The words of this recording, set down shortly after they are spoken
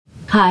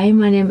Hi,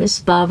 my name is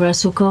Barbara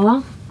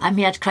Sukowa. I'm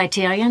here at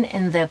Criterion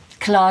in the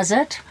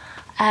closet,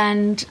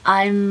 and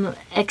I'm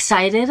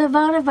excited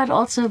about it, but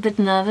also a bit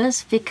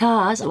nervous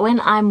because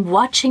when I'm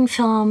watching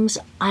films,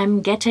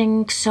 I'm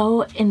getting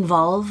so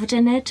involved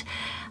in it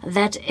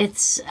that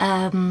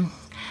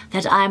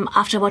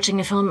after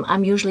watching a film,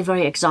 I'm usually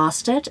very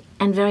exhausted,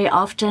 and very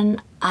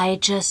often I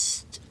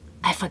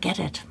forget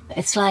it.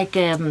 It's like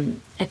a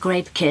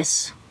great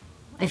kiss.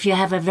 If you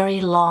have a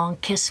very long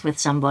kiss with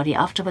somebody,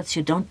 afterwards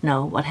you don't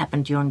know what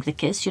happened during the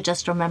kiss. You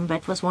just remember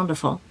it was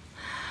wonderful.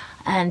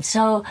 And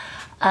so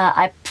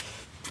I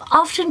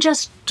often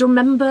just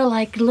remember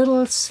like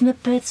little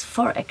snippets.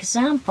 For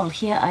example,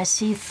 here I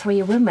see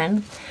three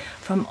women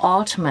from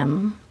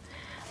Altman.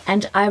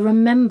 And I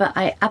remember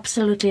I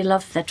absolutely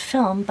loved that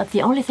film, but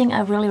the only thing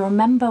I really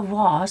remember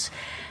was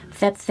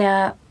that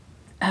there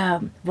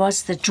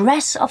was the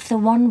dress of the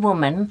one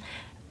woman,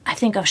 I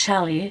think of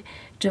Shelley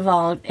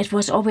Duvall. It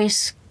was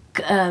always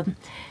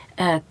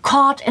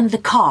caught in the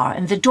car,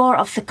 in the door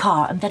of the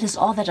car, and that is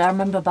all that I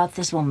remember about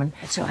this woman.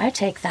 So I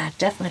take that,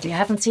 definitely. I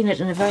haven't seen it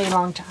in a very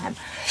long time.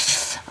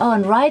 Oh,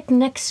 and right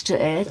next to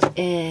it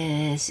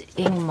is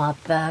Ingmar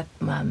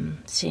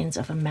Bergman, Scenes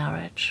of a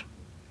Marriage.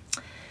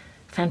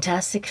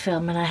 Fantastic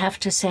film, and I have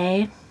to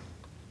say,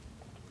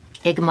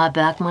 Ingmar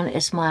Bergman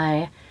is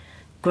my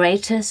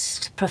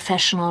greatest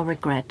professional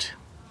regret.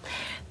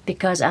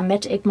 Because I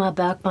met Ingmar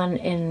Bergman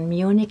in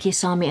Munich. He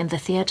saw me in the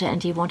theater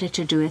and he wanted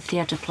to do a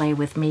theater play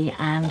with me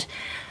and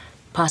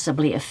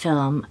possibly a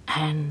film,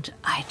 and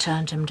I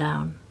turned him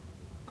down.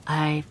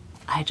 I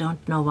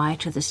don't know why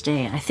to this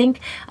day. I think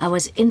I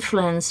was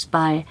influenced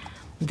by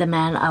the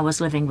man I was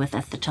living with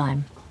at the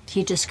time.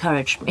 He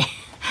discouraged me.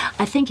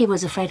 I think he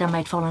was afraid I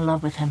might fall in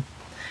love with him.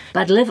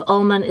 But Liv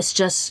Ullmann is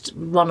just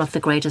one of the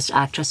greatest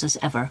actresses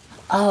ever.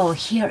 Oh,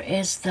 here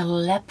is The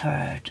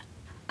Leopard.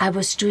 I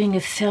was doing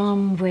a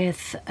film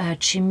with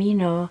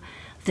Cimino,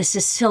 the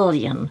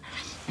Sicilian,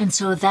 and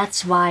so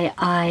that's why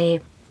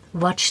I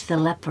watched The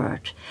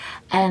Leopard.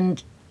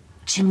 And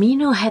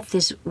Cimino had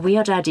this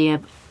weird idea,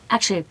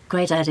 actually a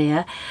great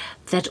idea,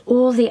 that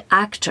all the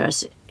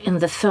actors in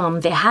the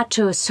film, they had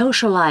to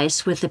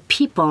socialize with the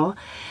people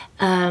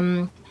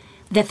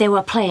that they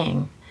were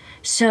playing.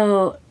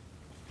 So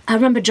I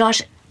remember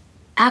Josh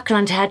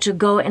Ackland had to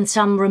go in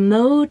some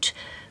remote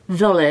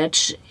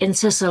village in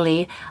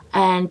Sicily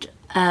and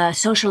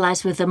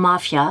socialized with the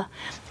mafia,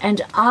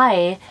 and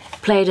I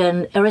played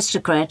an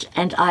aristocrat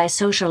and I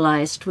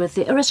socialized with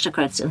the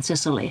aristocrats in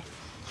Sicily.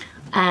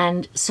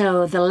 And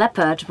so The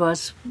Leopard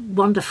was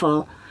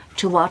wonderful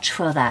to watch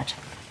for that.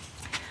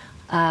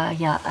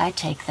 Yeah, I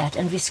take that.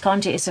 And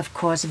Visconti is, of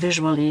course,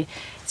 visually,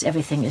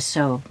 everything is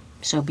so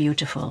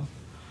beautiful.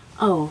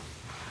 Oh,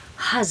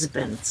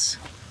 Husbands.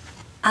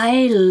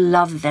 I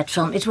love that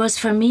film. It was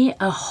for me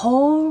a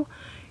whole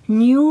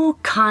new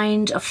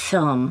kind of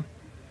film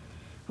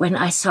when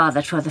I saw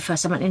that for the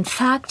first time. And in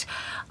fact,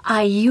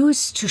 I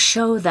used to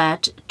show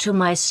that to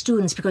my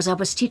students because I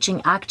was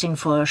teaching acting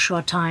for a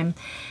short time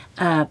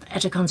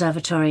at a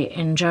conservatory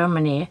in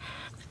Germany.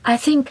 I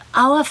think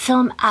our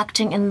film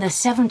acting in the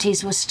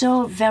 70s was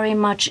still very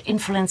much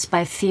influenced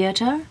by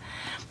theater.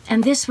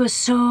 And this was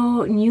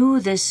so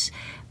new, this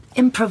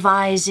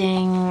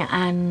improvising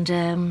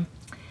and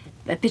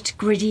a bit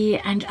gritty,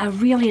 and I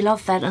really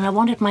loved that, and I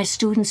wanted my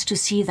students to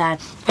see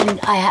that. And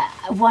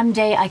one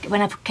day,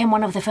 when I came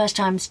one of the first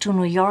times to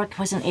New York, it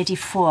was in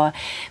 '84,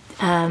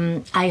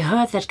 I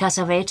heard that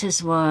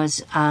Cassavetes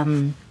was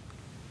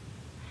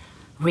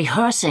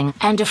rehearsing,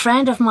 and a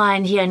friend of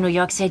mine here in New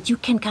York said,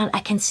 I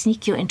can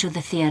sneak you into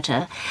the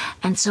theater.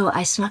 And so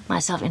I snuck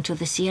myself into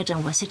the theater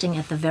and was sitting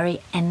at the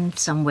very end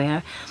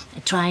somewhere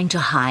trying to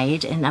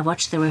hide, and I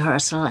watched the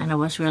rehearsal and I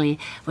was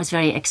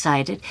very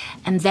excited.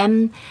 And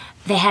then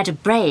they had a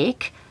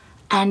break,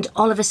 and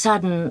all of a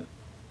sudden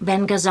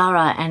Ben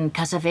Gazzara and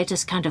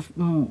Cassavetes kind of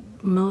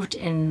moved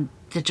in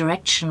the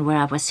direction where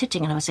I was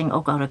sitting, and I was saying,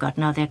 oh God,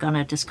 now they're going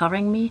to discover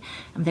me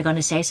and they're going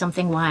to say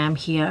something why I'm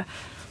here.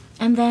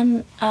 And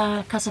then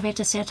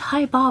Cassavetes said,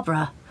 "Hi,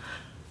 Barbara."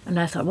 And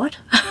I thought, what?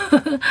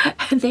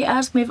 And they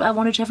asked me if I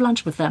wanted to have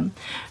lunch with them.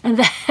 And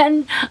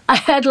then I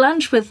had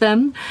lunch with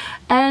them.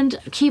 And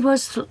he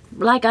was,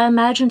 like I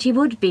imagined he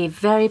would be,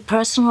 very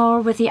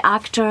personal with the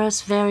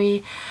actors,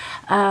 very,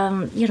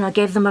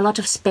 gave them a lot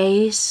of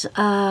space.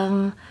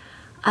 I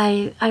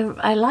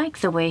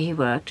liked the way he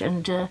worked.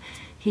 And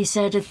he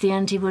said at the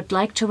end he would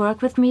like to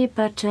work with me,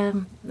 but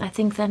I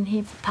think then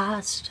he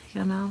passed,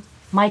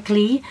 Mike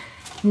Leigh,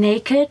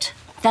 Naked.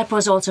 That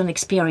was also an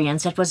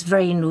experience. That was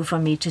very new for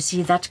me to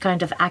see that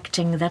kind of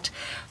acting, that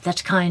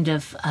kind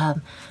of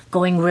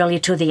going really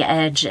to the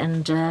edge.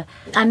 And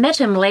I met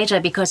him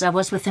later because I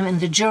was with him in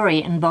the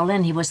jury in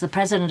Berlin. He was the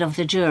president of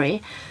the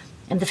jury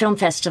in the film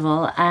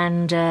festival.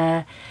 And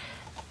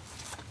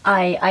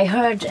I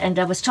heard, and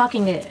I was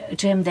talking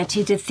to him, that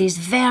he did these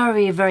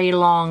very, very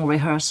long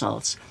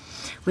rehearsals,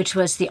 which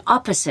was the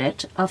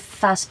opposite of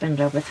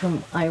Fassbinder, with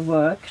whom I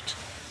worked.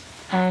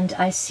 And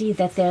I see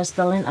that there's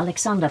Berlin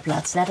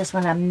Alexanderplatz. That is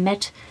when I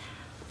met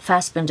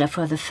Fassbinder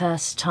for the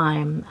first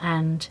time.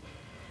 And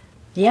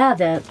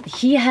Yeah,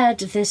 he had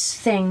this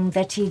thing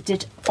that he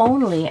did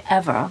only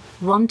ever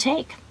one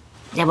take.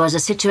 There was a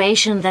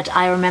situation that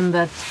I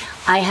remember.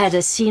 I had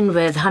a scene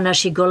with Hanna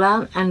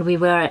Shigola, and we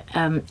were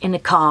in a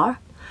car,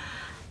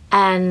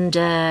 and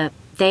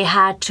they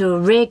had to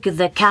rig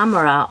the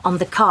camera on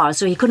the car,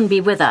 so he couldn't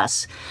be with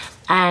us.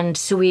 And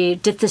so we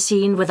did the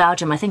scene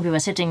without him. I think we were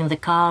sitting in the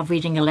car,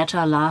 reading a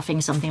letter,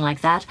 laughing, something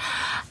like that.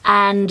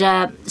 And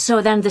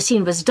so then the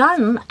scene was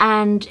done,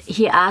 and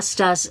he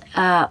asked us,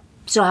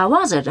 so how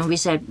was it? And we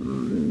said,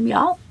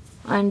 yeah.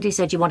 And he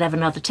said, you want to have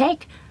another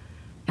take?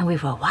 And we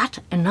were, what?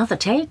 Another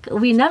take?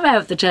 We never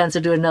have the chance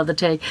to do another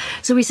take.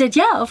 So we said,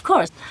 yeah, of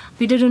course.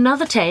 We did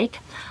another take,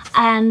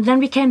 and then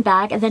we came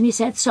back, and then he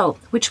said, so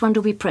which one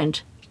do we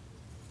print?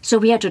 So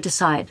we had to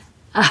decide.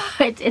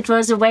 It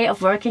was a way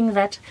of working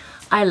that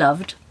I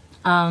loved,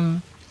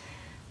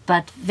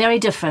 but very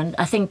different.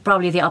 I think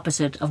probably the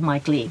opposite of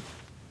Mike Leigh.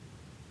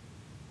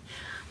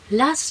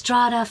 La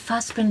Strada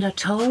Fassbinder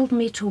told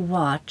me to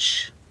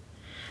watch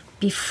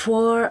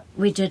before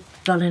we did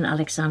Berlin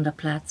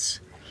Alexanderplatz.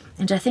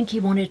 And I think he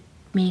wanted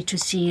me to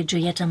see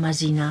Giulietta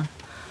Masina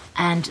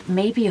and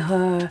maybe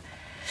her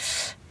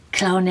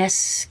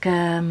clownesque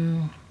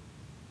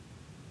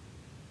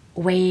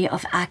way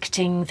of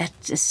acting.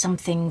 That is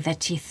something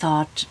that he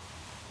thought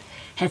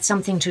had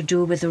something to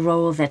do with the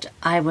role that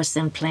I was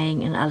then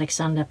playing in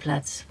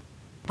Alexanderplatz.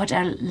 What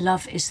I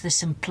love is the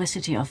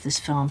simplicity of this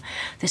film,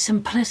 the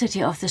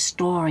simplicity of the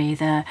story.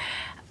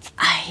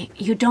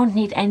 You don't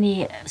need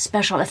any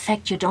special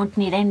effect, you don't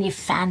need any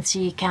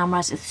fancy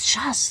cameras. It's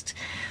just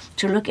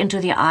to look into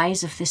the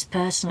eyes of this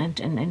person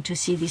and to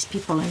see these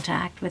people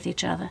interact with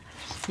each other.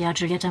 Yeah,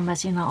 Giulietta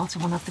Masina, also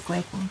one of the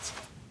great ones.